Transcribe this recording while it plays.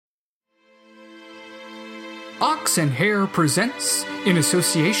Ox and Hare presents, in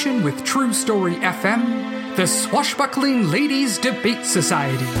association with True Story FM, the Swashbuckling Ladies Debate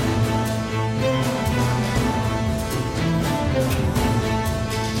Society.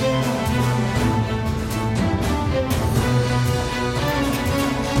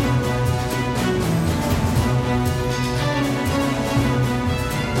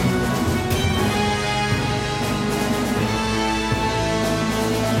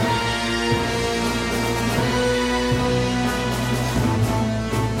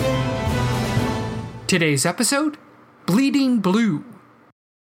 Today's episode, Bleeding Blue.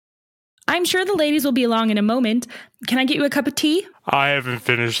 I'm sure the ladies will be along in a moment. Can I get you a cup of tea? I haven't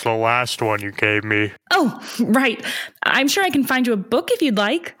finished the last one you gave me. Oh, right. I'm sure I can find you a book if you'd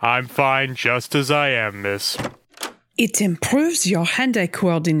like. I'm fine just as I am, miss. It improves your hand-eye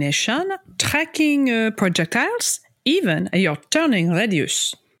coordination, tracking projectiles, even your turning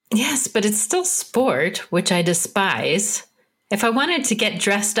radius. Yes, but it's still sport, which I despise. If I wanted to get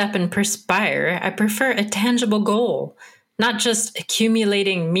dressed up and perspire, I prefer a tangible goal, not just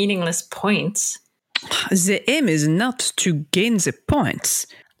accumulating meaningless points. The aim is not to gain the points.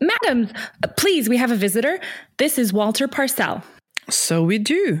 Madams, please, we have a visitor. This is Walter Parcell. So we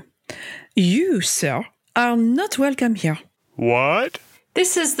do. You, sir, are not welcome here. What?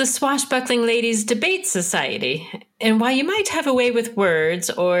 This is the Swashbuckling Ladies Debate Society, and while you might have a way with words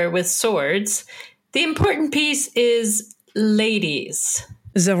or with swords, the important piece is ladies.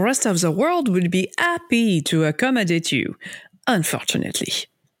 The rest of the world would be happy to accommodate you, unfortunately.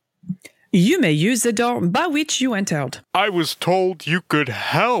 You may use the door by which you entered. I was told you could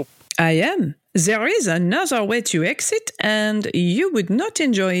help. I am. There is another way to exit, and you would not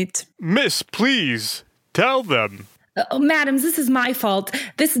enjoy it. Miss, please, tell them. Madams, this is my fault.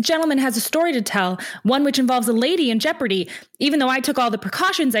 This gentleman has a story to tell, one which involves a lady in jeopardy. Even though I took all the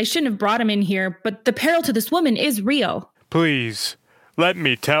precautions, I shouldn't have brought him in here, but the peril to this woman is real. Please, let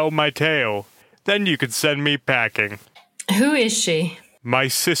me tell my tale. Then you can send me packing. Who is she? My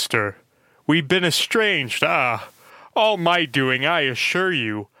sister. We've been estranged, all my doing, I assure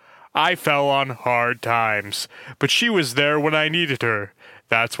you. I fell on hard times, but she was there when I needed her.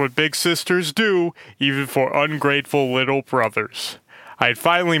 That's what big sisters do, even for ungrateful little brothers. I had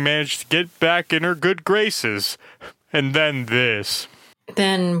finally managed to get back in her good graces. And then this.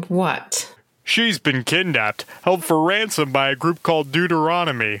 Then what? She's been kidnapped, held for ransom by a group called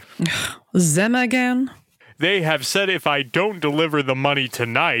Deuteronomy. Them again? They have said if I don't deliver the money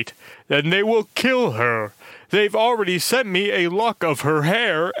tonight, then they will kill her. They've already sent me a lock of her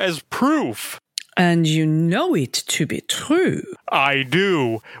hair as proof. And you know it to be true. I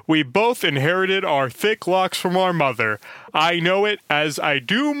do. We both inherited our thick locks from our mother. I know it as I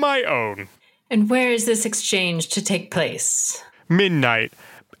do my own. And where is this exchange to take place? Midnight,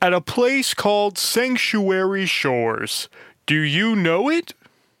 at a place called Sanctuary Shores. Do you know it?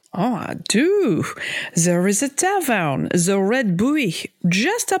 Oh, I do. There is a tavern, the Red Buoy,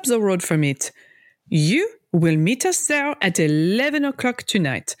 just up the road from it. You will meet us there at 11 o'clock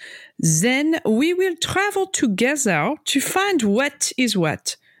tonight. Then we will travel together to find what is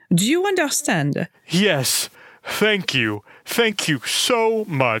what. Do you understand? Yes. Thank you. Thank you so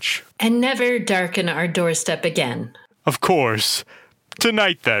much. And never darken our doorstep again. Of course.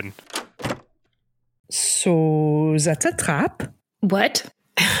 Tonight, then. So, that's a trap? What?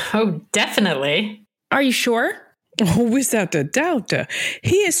 Oh, definitely. Are you sure? Without a doubt.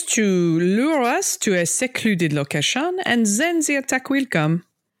 He is to lure us to a secluded location, and then the attack will come.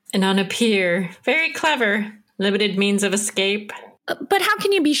 And on a pier. Very clever. Limited means of escape. But how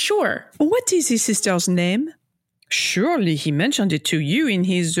can you be sure? What is his sister's name? Surely he mentioned it to you in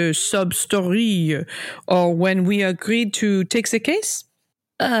his sub-story, or when we agreed to take the case?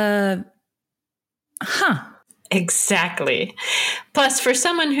 Exactly. Plus, for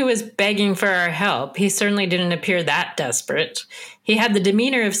someone who was begging for our help, he certainly didn't appear that desperate. He had the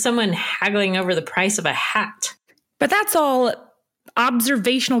demeanor of someone haggling over the price of a hat. But that's all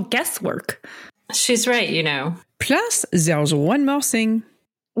observational guesswork. She's right, you know. Plus, there's one more thing.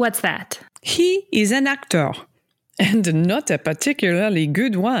 What's that? He is an actor, and not a particularly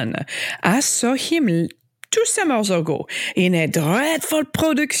good one. I saw him 2 summers ago in a dreadful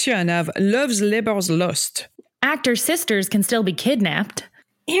production of Love's Labour's Lost. Actor sisters can still be kidnapped.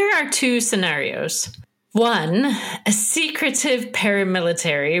 Here are 2 scenarios. One, a secretive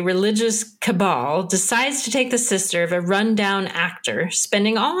paramilitary religious cabal decides to take the sister of a rundown actor,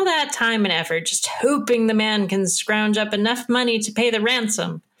 spending all that time and effort just hoping the man can scrounge up enough money to pay the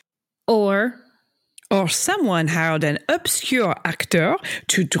ransom. Or someone hired an obscure actor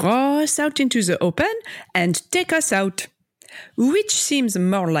to draw us out into the open and take us out. Which seems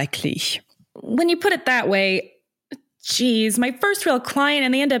more likely? When you put it that way, geez, my first real client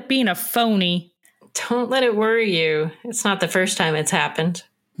and they end up being a phony. Don't let it worry you. It's not the first time it's happened.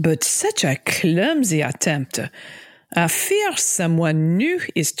 But such a clumsy attempt. I fear someone new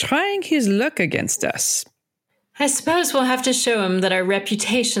is trying his luck against us. I suppose we'll have to show him that our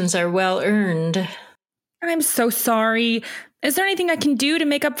reputations are well earned. I'm so sorry. Is there anything I can do to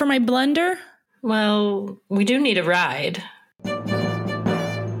make up for my blunder? Well, we do need a ride.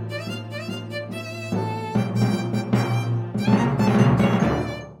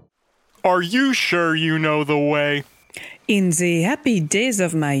 Are you sure you know the way? In the happy days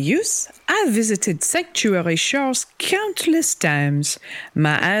of my youth, I visited sanctuary shores countless times.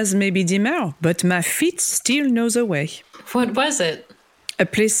 My eyes may be dimmer, but my feet still know the way. What was it? A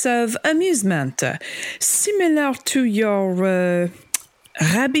place of amusement, similar to your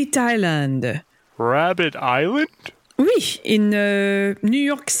Rabbit Island. Rabbit Island? Oui, in New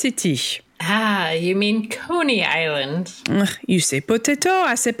York City. Ah, you mean Coney Island. You say potato,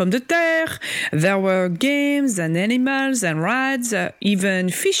 I say pomme de terre. There were games and animals and rides, even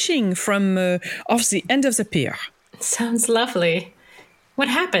fishing from off the end of the pier. Sounds lovely. What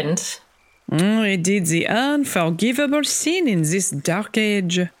happened? We did the unforgivable sin in this dark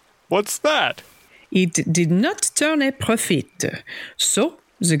age. What's that? It did not turn a profit. So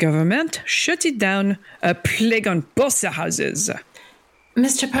the government shut it down, a plague on both the houses.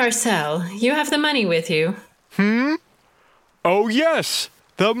 Mr. Parcell, you have the money with you. Oh, yes,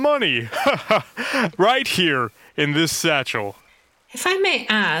 the money. Right here in this satchel. If I may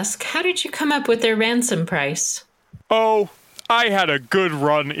ask, how did you come up with their ransom price? Oh, I had a good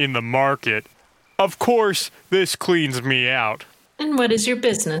run in the market. Of course, this cleans me out. And what is your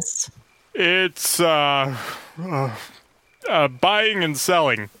business? It's, buying and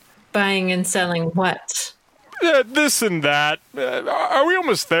selling. Buying and selling what? This and that. Are we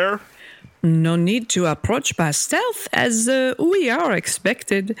almost there? No need to approach by stealth, as we are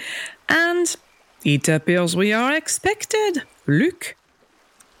expected. And it appears we are expected. Look.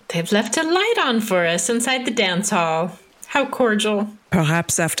 They've left a light on for us inside the dance hall. How cordial.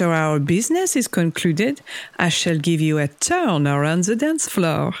 Perhaps after our business is concluded, I shall give you a turn around the dance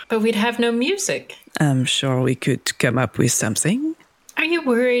floor. But we'd have no music. I'm sure we could come up with something. Are you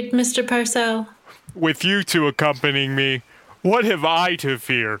worried, Mr. Parcell? With you two accompanying me, what have I to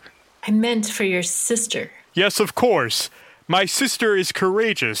fear? I meant for your sister. Yes, of course. My sister is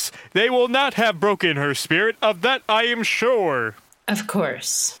courageous. They will not have broken her spirit, of that I am sure. Of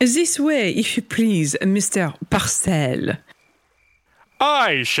course. This way, if you please, Mr. Parcell.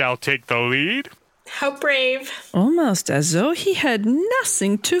 I shall take the lead. How brave. Almost as though he had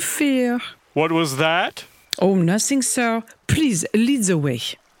nothing to fear. What was that? Oh, nothing, sir. Please, lead the way.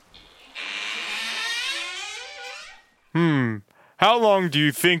 How long do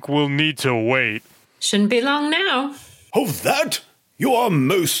you think we'll need to wait? Shouldn't be long now. Of that, you are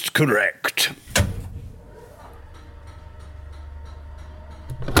most correct.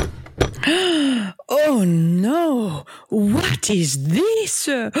 Oh no! What is this?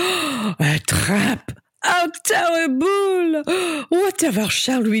 A trap! How terrible! Whatever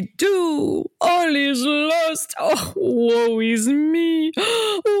shall we do? All is lost! Oh, woe is me!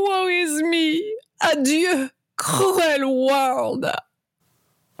 Woe is me! Adieu, cruel world!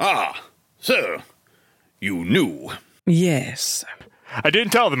 Ah, so you knew. Yes. I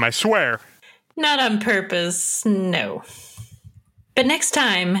didn't tell them, I swear. Not on purpose, no. But next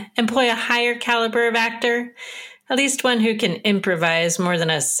time, employ a higher caliber of actor. At least one who can improvise more than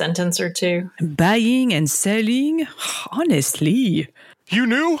a sentence or two. Buying and selling? Honestly. You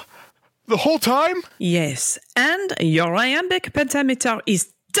knew? The whole time? Yes. And your iambic pentameter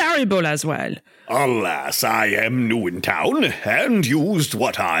is terrible as well. Alas, I am new in town, and used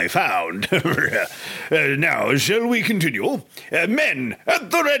what I found. Now, shall we continue? Men,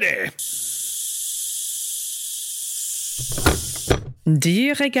 at the ready!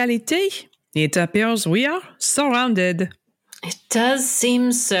 Dear Égalité, it appears we are surrounded. It does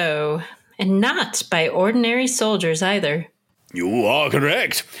seem so. And not by ordinary soldiers either. You are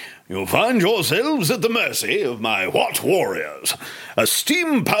correct. You find yourselves at the mercy of my What warriors, a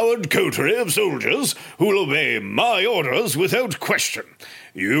steam-powered coterie of soldiers who'll obey my orders without question.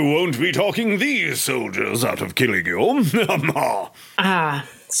 You won't be talking these soldiers out of killing you. Ah,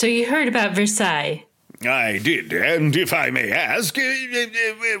 so you heard about Versailles. I did, and if I may ask,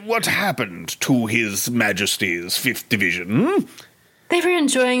 what happened to His Majesty's 5th Division? They were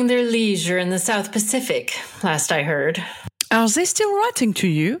enjoying their leisure in the South Pacific, last I heard. Are they still writing to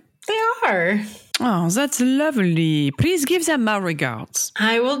you? They are. Oh, that's lovely. Please give them my regards.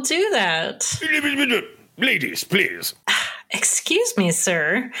 I will do that. Ladies, please. Excuse me,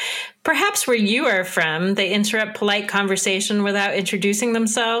 sir. Perhaps where you are from, they interrupt polite conversation without introducing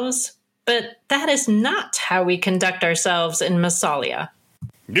themselves. But that is not how we conduct ourselves in Massalia.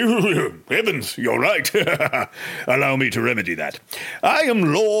 Heavens, you're right. Allow me to remedy that. I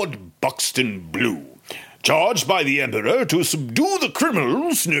am Lord Buxton Blue, charged by the Emperor to subdue the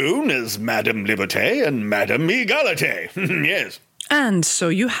criminals known as Madame Liberté and Madame Egalite. Yes. And so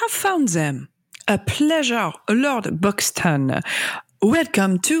you have found them. A pleasure, Lord Buxton.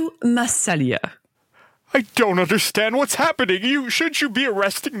 Welcome to Massalia. I don't understand what's happening. Shouldn't you be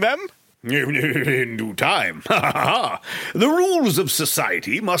arresting them? In due time. The rules of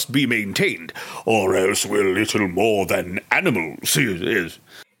society must be maintained, or else we're little more than animals. Yes.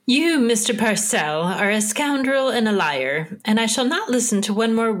 You, Mr. Parcell, are a scoundrel and a liar, and I shall not listen to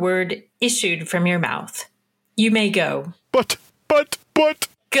one more word issued from your mouth. You may go. But...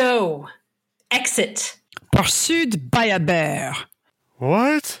 Go. Exit. Pursued by a bear.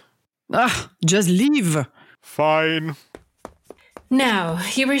 What? Just leave. Fine. Now,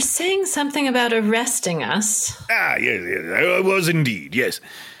 you were saying something about arresting us. Yes, I was indeed, yes.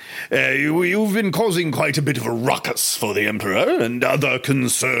 You've been causing quite a bit of a ruckus for the Emperor and other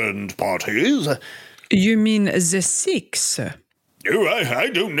concerned parties. You mean the Six? Oh, I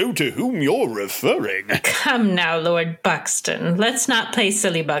don't know to whom you're referring. Come now, Lord Buxton. Let's not play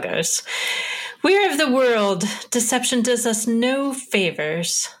silly buggers. We're of the world. Deception does us no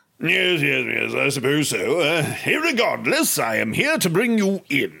favors. Yes, I suppose so. Irregardless, I am here to bring you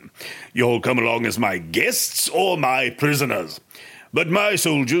in. You'll come along as my guests or my prisoners. But my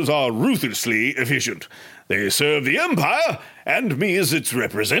soldiers are ruthlessly efficient. They serve the Empire and me as its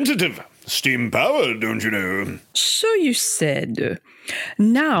representative. Steam power, don't you know? So you said.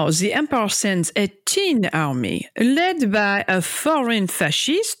 Now the Emperor sends a teen army led by a foreign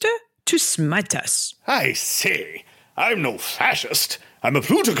fascist to smite us. I say, I'm no fascist. I'm a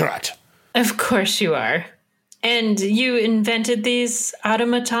plutocrat. Of course you are. And you invented these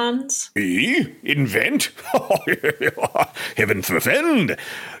automatons? Me? Invent? Heaven forfend.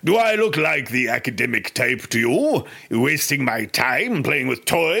 Do I look like the academic type to you? Wasting my time playing with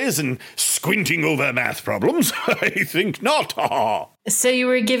toys and squinting over math problems? I think not. So you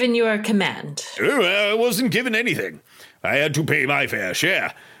were given your command? Oh, I wasn't given anything. I had to pay my fair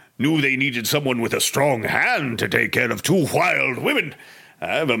share. Knew they needed someone with a strong hand to take care of two wild women.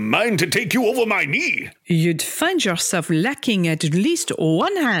 I have a mind to take you over my knee. You'd find yourself lacking at least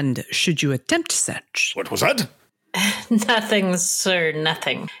one hand should you attempt such. What was that? Nothing, sir,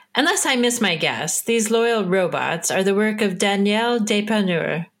 nothing. Unless I miss my guess, these loyal robots are the work of Danielle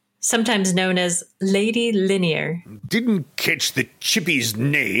Depanure, sometimes known as Lady Linear. Didn't catch the chippy's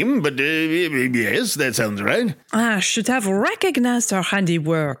name, but yes, that sounds right. I should have recognized her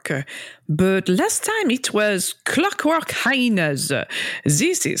handiwork, but last time it was clockwork hyenas.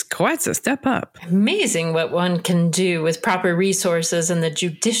 This is quite a step up. Amazing what one can do with proper resources and the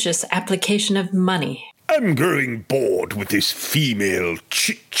judicious application of money. I'm growing bored with this female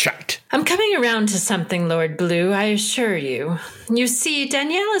chit-chat. I'm coming around to something, Lord Blue, I assure you. You see,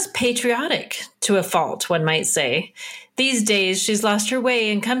 Danielle is patriotic, to a fault, one might say. These days, she's lost her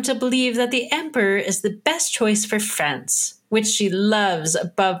way and come to believe that the Emperor is the best choice for France, which she loves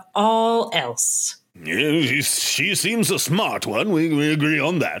above all else. Yeah, she seems a smart one. We agree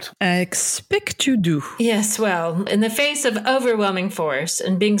on that. I expect you do. Yes, well, in the face of overwhelming force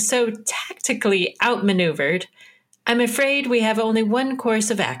and being so tactically outmaneuvered, I'm afraid we have only one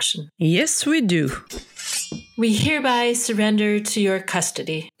course of action. Yes, we do. We hereby surrender to your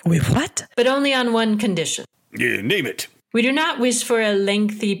custody. Wait, what? But only on one condition. Yeah, name it. We do not wish for a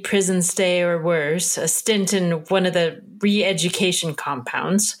lengthy prison stay or worse, a stint in one of the re-education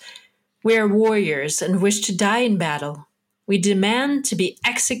compounds. We are warriors and wish to die in battle. We demand to be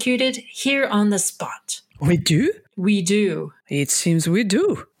executed here on the spot. We do? We do. It seems we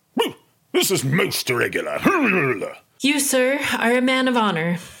do. This is most irregular. You, sir, are a man of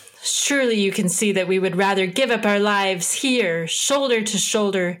honor. Surely you can see that we would rather give up our lives here, shoulder to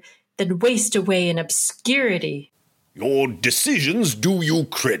shoulder, than waste away in obscurity. Your decisions do you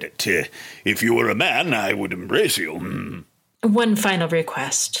credit. If you were a man, I would embrace you. One final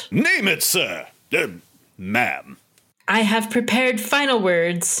request. Name it, sir. Ma'am. I have prepared final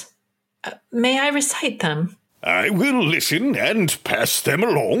words. May I recite them? I will listen and pass them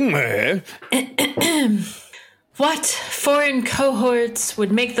along. What foreign cohorts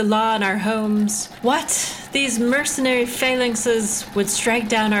would make the law in our homes? What these mercenary phalanxes would strike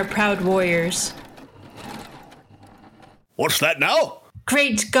down our proud warriors? What's that now?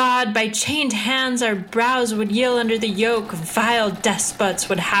 Great God, by chained hands our brows would yield under the yoke. Vile despots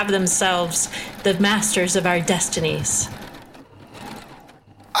would have themselves the masters of our destinies.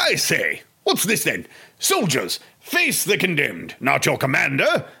 I say, what's this then? Soldiers, face the condemned, not your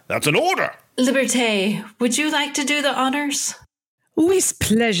commander. That's an order. Liberté, would you like to do the honors? With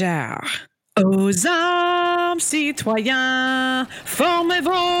pleasure. Aux armes, citoyens, formez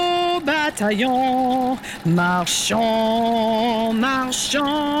vos bataillons, marchons,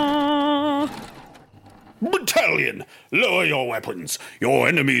 marchons. Battalion, lower your weapons. Your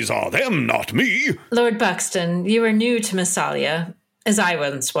enemies are them, not me. Lord Buxton, you are new to Massalia, as I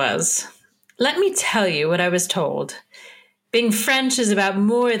once was. Let me tell you what I was told. Being French is about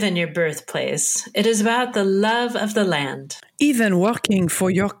more than your birthplace. It is about the love of the land. Even working for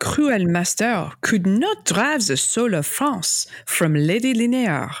your cruel master could not drive the soul of France from Lady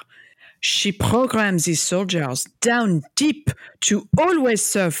Linéar. She programs these soldiers down deep to always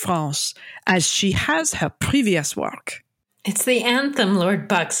serve France, as she has her previous work. It's the anthem, Lord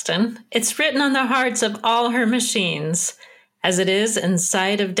Buxton. It's written on the hearts of all her machines, as it is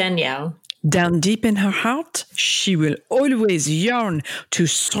inside of Danielle. Down deep in her heart, she will always yearn to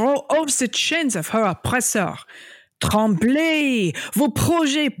throw off the chains of her oppressor. Tremblez, vos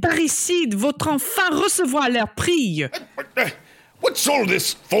projets parricides, votre enfin recevoir leur prix. What's all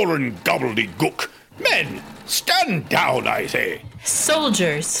this foreign gobbledygook? Men, stand down, I say.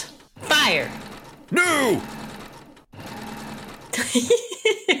 Soldiers, fire. No!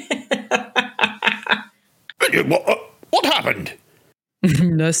 What happened?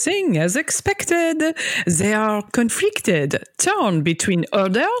 Nothing as expected. They are conflicted, torn between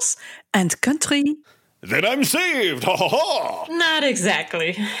orders and country. Then I'm saved, ha ha ha! Not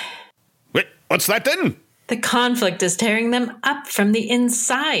exactly. Wait, what's that then? The conflict is tearing them up from the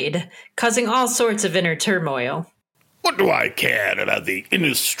inside, causing all sorts of inner turmoil. What do I care about the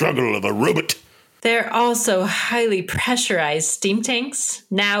inner struggle of a robot? They're also highly pressurized steam tanks,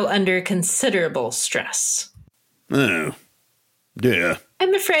 now under considerable stress. Oh, dear.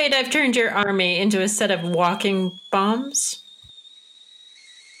 I'm afraid I've turned your army into a set of walking bombs.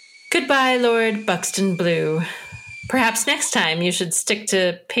 Goodbye, Lord Buxton Blue. Perhaps next time you should stick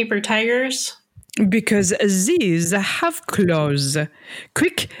to paper tigers? Because these have claws.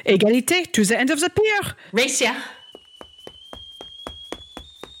 Quick, égalité to the end of the pier. Race ya!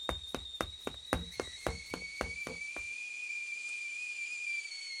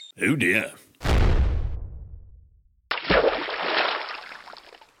 Oh dear.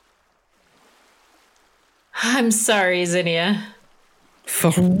 I'm sorry, Zinnia.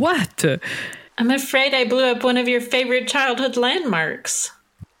 For what? I'm afraid I blew up one of your favorite childhood landmarks.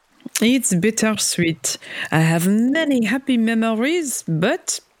 It's bittersweet. I have many happy memories,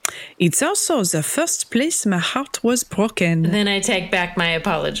 but it's also the first place my heart was broken. Then I take back my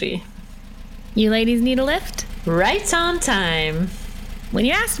apology. You ladies need a lift? Right on time. When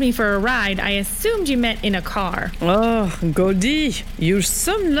you asked me for a ride, I assumed you meant in a car. Oh, Goldie, you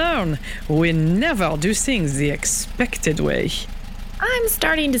soon learn. We never do things the expected way. I'm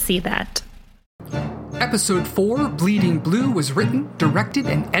starting to see that. Episode 4, Bleeding Blue, was written, directed,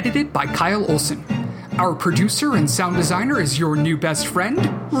 and edited by Kyle Olson. Our producer and sound designer is your new best friend,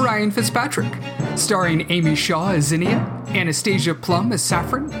 Ryan Fitzpatrick. Starring Amy Shaw as Zinnia, Anastasia Plum as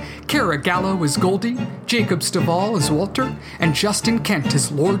Saffron, Kara Gallo as Goldie, Jacob Stovall as Walter, and Justin Kent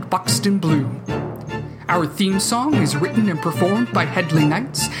as Lord Buxton Blue. Our theme song is written and performed by Headley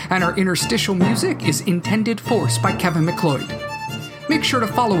Knights, and our interstitial music is Intended Force by Kevin McLeod. Make sure to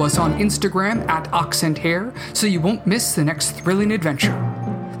follow us on Instagram at Oxent Hair so you won't miss the next thrilling adventure.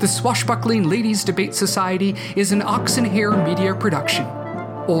 The Swashbuckling Ladies Debate Society is an Ox and Hair media production.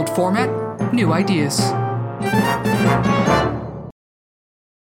 Old format, new ideas.